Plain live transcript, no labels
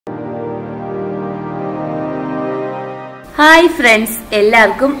Hi friends,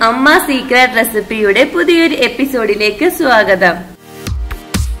 എല്ലാവർക്കും അമ്മ secret റെസിപ്പിയുടെ പുതിയൊരു എപ്പിസോഡിലേക്ക് സ്വാഗതം.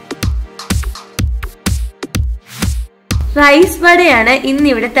 റൈസ് വടയാണ്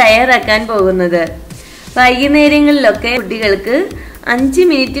ഇന്നിവിടെ തയ്യാറാക്കാൻ പോകുന്നത്. വൈകുന്നേരങ്ങളിലൊക്കെ കുട്ടികൾക്ക് 5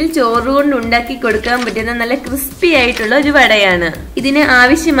 മിനിറ്റിൽ ചോറ് കൊണ്ട് ഉണ്ടാക്കി കൊടുക്കാൻ പറ്റുന്ന നല്ല ക്രിസ്പി ആയിട്ടുള്ള ഒരു വടയാണ്. ഇതിന്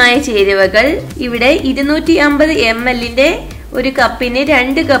ആവശ്യമായ ചേരുവകൾ ഇവിടെ 250 ml ഒരു കപ്പിന്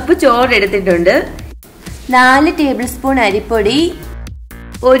 2 കപ്പ് ചോറ് എടുത്തിട്ടുണ്ട്. 4 ടേബിൾ സ്പൂൺ അരിപ്പൊടി,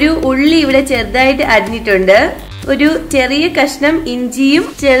 ഒരു ഉള്ളി ഇവിടെ ചെറുതായിട്ട് അരിഞ്ഞിട്ടുണ്ട്, ഒരു ചെറിയ കഷ്ണം ഇഞ്ചിയും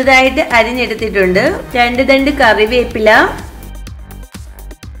ചെറുതായിട്ട് അരിഞ്ഞെടുത്തിട്ടുണ്ട്, 2 തണ്ട് കറിവേപ്പില,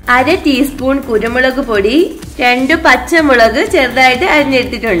 1/2 ടീസ്പൂൺ കുരുമുളക് പൊടി, 2 പച്ചമുളക് ചെറുതായിട്ട്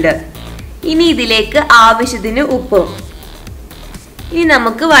അരിഞ്ഞെടുത്തിട്ടുണ്ട്. ഇനി ഇതിലേക്ക് ആവശ്യത്തിന് ഉപ്പും. ഇനി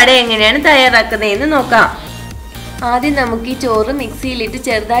നമുക്ക് വട എങ്ങനെയാണ് തയ്യാറാക്കുന്നതെന്ന് നോക്കാം. ആദ്യം നമുക്ക് ഈ ചോറ് മിക്സിയിലിട്ട്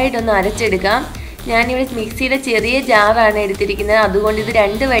ചെറുതായിട്ടൊന്ന് അരച്ചെടുക്കാം. ഞാനിവിടെ മിക്സിയുടെ ചെറിയ ജാറാണ് എടുത്തിരിക്കുന്നത്, അതുകൊണ്ട് ഇത്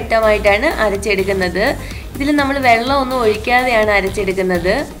 2 വട്ടമായിട്ടാണ് അരച്ചെടുക്കുന്നത്. ഇതിൽ നമ്മൾ വെള്ളമൊന്നും ഒഴിക്കാതെയാണ്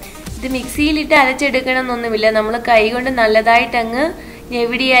അരച്ചെടുക്കുന്നത്. ഇത് മിക്സിയിലിട്ട് അരച്ചെടുക്കണം എന്നൊന്നുമില്ല, നമ്മൾ കൈ കൊണ്ട് നല്ലതായിട്ടങ്ങ്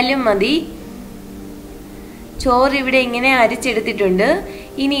ഞെവിടിയാലും മതി. ചോറ് ഇവിടെ ഇങ്ങനെ അരച്ചെടുത്തിട്ടുണ്ട്.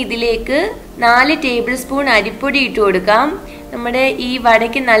 ഇനി ഇതിലേക്ക് 4 ടേബിൾ സ്പൂൺ അരിപ്പൊടി ഇട്ട് കൊടുക്കാം. നമ്മുടെ ഈ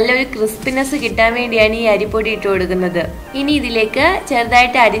വടയ്ക്ക് നല്ലൊരു ക്രിസ്പിനെസ് കിട്ടാൻ വേണ്ടിയാണ് ഈ അരിപ്പൊടി ഇട്ട് കൊടുക്കുന്നത്. ഇനി ഇതിലേക്ക്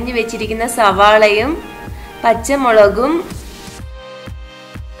ചെറുതായിട്ട് അരിഞ്ഞു വെച്ചിരിക്കുന്ന സവാളയും പച്ചമുളകും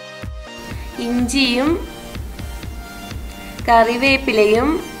ഇഞ്ചിയും കറിവേപ്പിലയും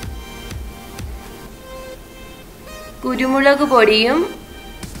കുരുമുളക് പൊടിയും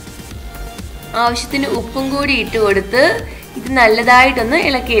ആവശ്യത്തിന് ഉപ്പും കൂടി ഇട്ട് കൊടുത്ത് ഇത് നല്ലതായിട്ടൊന്ന്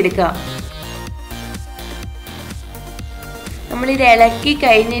ഇളക്കിയെടുക്കാം. നമ്മളിത് ഇളക്കി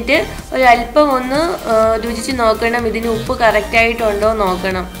കഴിഞ്ഞിട്ട് ഒരല്പം ഒന്ന് രുചിച്ച് നോക്കണം, ഇതിന് ഉപ്പ് കറക്റ്റായിട്ടുണ്ടോ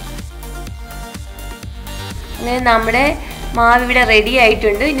നോക്കണം. അങ്ങനെ നമ്മുടെ മാവ് ഇവിടെ റെഡി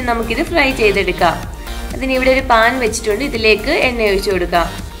ആയിട്ടുണ്ട്. ഇനി നമുക്കിത് ഫ്രൈ ചെയ്തെടുക്കാം. അതിനിവിടെ ഒരു പാൻ വെച്ചിട്ടുണ്ട്, ഇതിലേക്ക് എണ്ണ ഒഴിച്ചു കൊടുക്കാം.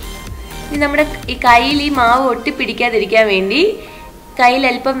 ഇനി നമ്മുടെ ഈ കയ്യിൽ ഈ മാവ് ഒട്ടിപ്പിടിക്കാതിരിക്കാൻ വേണ്ടി കയ്യിൽ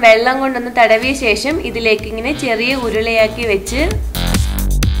അല്പം വെള്ളം കൊണ്ടൊന്ന് തടവിയ ശേഷം ഇതിലേക്ക് ഇങ്ങനെ ചെറിയ ഉരുളയാക്കി വെച്ച്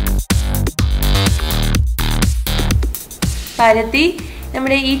പരത്തി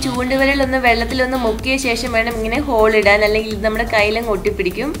നമ്മുടെ ഈ ചൂണ്ടുവിരലൊന്ന് വെള്ളത്തിലൊന്ന് മുക്കിയ ശേഷം വേണം ഇങ്ങനെ ഹോൾ ഇടാൻ, അല്ലെങ്കിൽ ഇത് നമ്മുടെ കയ്യിലങ്ങ്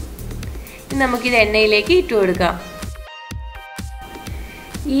ഒട്ടിപ്പിടിക്കും. ഇനി നമുക്കിത് എണ്ണയിലേക്ക് ഇട്ട് കൊടുക്കാം.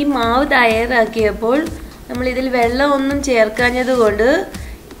 ഈ മാവ് തയ്യാറാക്കിയപ്പോൾ നമ്മളിതിൽ വെള്ളമൊന്നും ചേർക്കാഞ്ഞത് കൊണ്ട്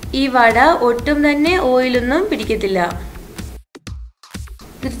ഈ വട ഒട്ടും തന്നെ ഓയിലൊന്നും പിടിക്കത്തില്ല.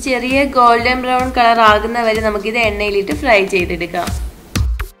 ഒരു ചെറിയ ഗോൾഡൻ ബ്രൗൺ കളർ ആകുന്ന വരെ നമുക്കിത് എണ്ണയിലിട്ട് ഫ്രൈ ചെയ്തെടുക്കാം.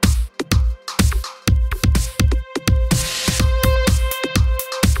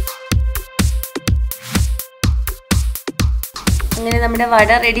 അങ്ങനെ നമ്മുടെ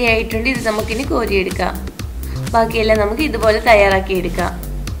വട റെഡി ആയിട്ടുണ്ട്. ഇത് നമുക്കിനി കോരിയെടുക്കാം. ബാക്കിയെല്ലാം നമുക്ക് ഇതുപോലെ തയ്യാറാക്കിയെടുക്കാം.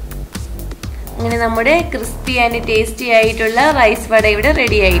 അങ്ങനെ നമ്മുടെ ക്രിസ്പി ആൻഡ് ടേസ്റ്റി ആയിട്ടുള്ള റൈസ് വട ഇവിടെ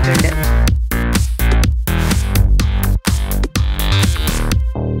റെഡി ആയിട്ടുണ്ട്.